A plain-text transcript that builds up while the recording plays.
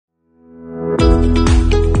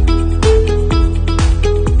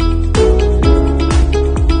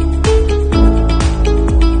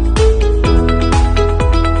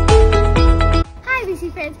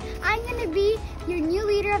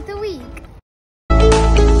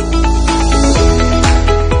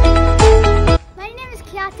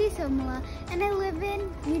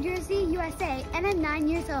New Jersey, USA, and I'm 9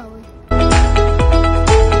 years old.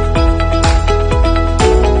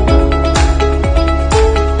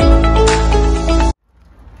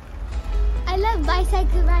 I love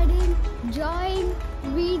bicycle riding, drawing,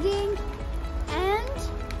 reading, and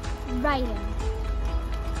writing.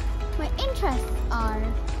 My interests are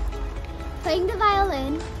playing the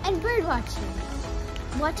violin and bird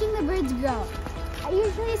watching the birds grow. I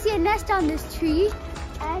usually see a nest on this tree,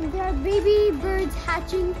 and there are baby birds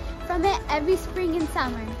hatching from it every spring and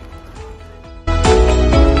summer.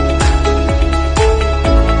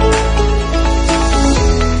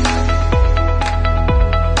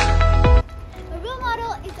 My role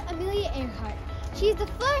model is Amelia Earhart. She's the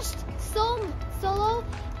first solo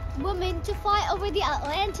woman to fly over the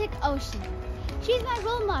Atlantic Ocean. She's my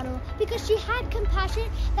role model because she had compassion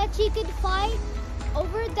that she could fly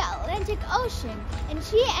over the Atlantic Ocean, and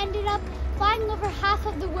she ended up flying over half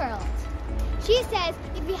of the world. She says,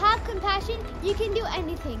 if you have compassion, you can do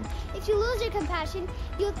anything. If you lose your compassion,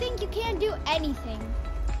 you'll think you can't do anything.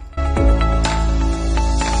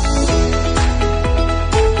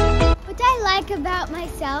 What I like about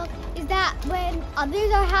myself is that when others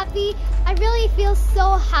are happy, I really feel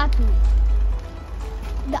so happy.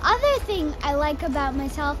 The other thing I like about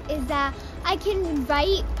myself is that I can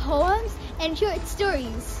write poems and short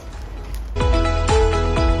stories.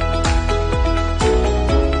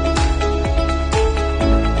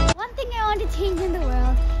 One thing I want to change in the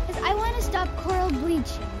world is I want to stop coral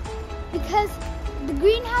bleaching, because the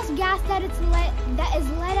greenhouse gas that is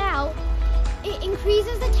let out, it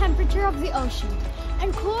increases the temperature of the ocean,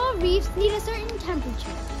 and coral reefs need a certain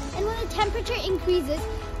temperature. And when the temperature increases,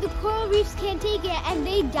 the coral reefs can't take it and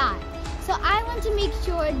they die. So I want to make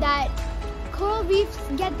sure that coral reefs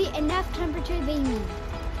get the enough temperature they need.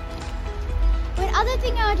 One other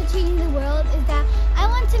thing I want to change in the world is that I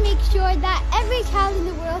want to make sure that every child in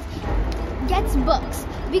the world gets books,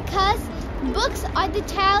 because books are the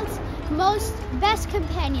child's best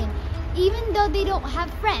companion, even though they don't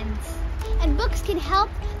have friends. And books can help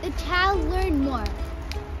the child learn more.